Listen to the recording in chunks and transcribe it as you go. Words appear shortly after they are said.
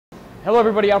Hello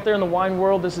everybody out there in the wine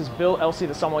world. This is Bill Elsey,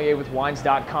 the Sommelier with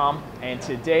Wines.com, and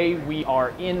today we are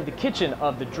in the kitchen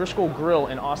of the Driskill Grill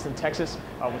in Austin, Texas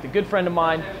with a good friend of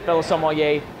mine, fellow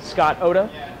sommelier Scott Ota.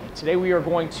 Today we are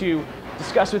going to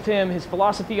discuss with him his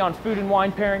philosophy on food and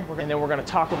wine pairing, and then we're going to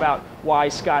talk about why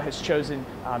Scott has chosen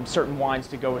certain wines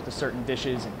to go with the certain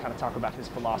dishes and kind of talk about his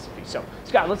philosophy. So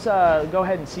Scott, let's go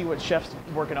ahead and see what chef's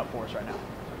working up for us right now.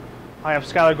 Hi, I'm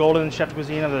Skylar Golden, Chef de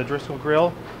Cuisine of the Driskill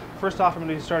Grill. First off, I'm going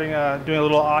to be starting doing a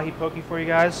little ahi poke for you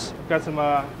guys. I've got some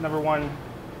 #1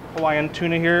 Hawaiian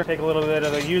tuna here. Take a little bit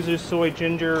of the yuzu, soy,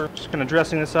 ginger, just kind of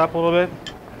dressing this up a little bit.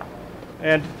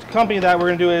 And to accompany that,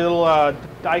 we're going to do a little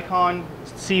daikon,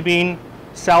 sea bean,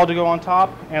 salad to go on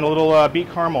top, and a little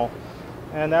beet caramel.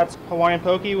 And that's Hawaiian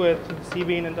poke with sea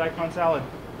bean and daikon salad.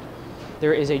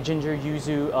 There is a ginger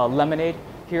yuzu lemonade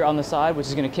here on the side, which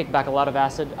is going to kick back a lot of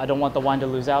acid. I don't want the wine to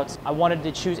lose out. I wanted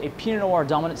to choose a Pinot Noir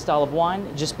dominant style of wine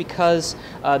just because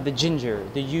the ginger,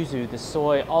 the yuzu, the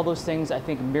soy, all those things I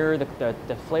think mirror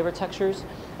the flavor textures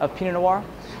of Pinot Noir.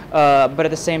 But at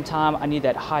the same time, I need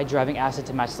that high driving acid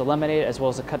to match the lemonade as well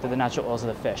as to cut through the natural oils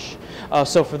of the fish.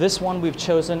 So for this one, we've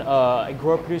chosen a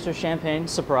grower producer champagne,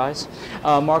 surprise,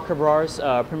 Mark Cabrar's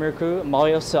Premier Cru,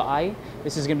 Malio Sa'ai.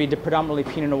 This is going to be predominantly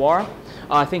Pinot Noir.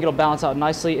 I think it'll balance out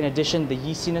nicely. In addition, the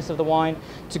yeastiness of the wine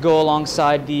to go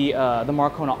alongside the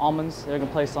Marcona almonds that are going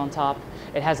to place on top.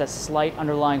 It has that slight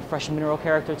underlying fresh mineral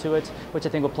character to it, which I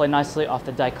think will play nicely off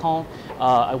the daikon.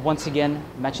 Once again,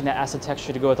 matching that acid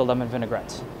texture to go with the lemon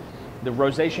vinaigrette. The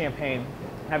rosé champagne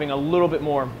having a little bit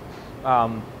more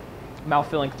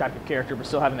mouth-filling type of character, but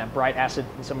still having that bright acid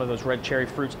and some of those red cherry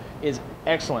fruits is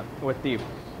excellent with the,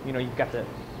 you've got the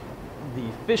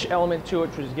fish element to it,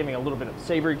 which is giving a little bit of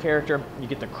savory character. You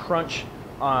get the crunch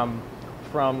from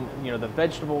the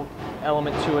vegetable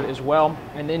element to it as well,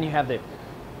 and then you have the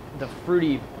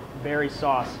fruity berry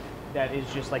sauce that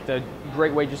is just like the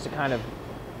great way just to kind of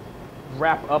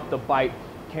wrap up the bite,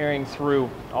 carrying through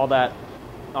all that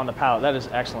on the palate. That is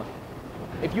excellent.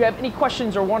 If you have any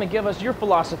questions or want to give us your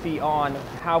philosophy on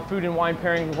how food and wine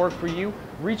pairing work for you,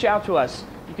 reach out to us.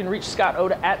 You can reach Scott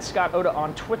Ota at Scott Ota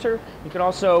on Twitter. You can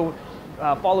also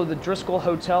follow the Driskill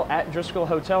Hotel at Driskill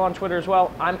Hotel on Twitter as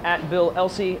well. I'm at Bill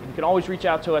Elsey. You can always reach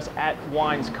out to us at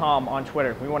Wines.com on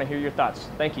Twitter. We want to hear your thoughts.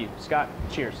 Thank you. Scott,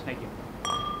 cheers. Thank you.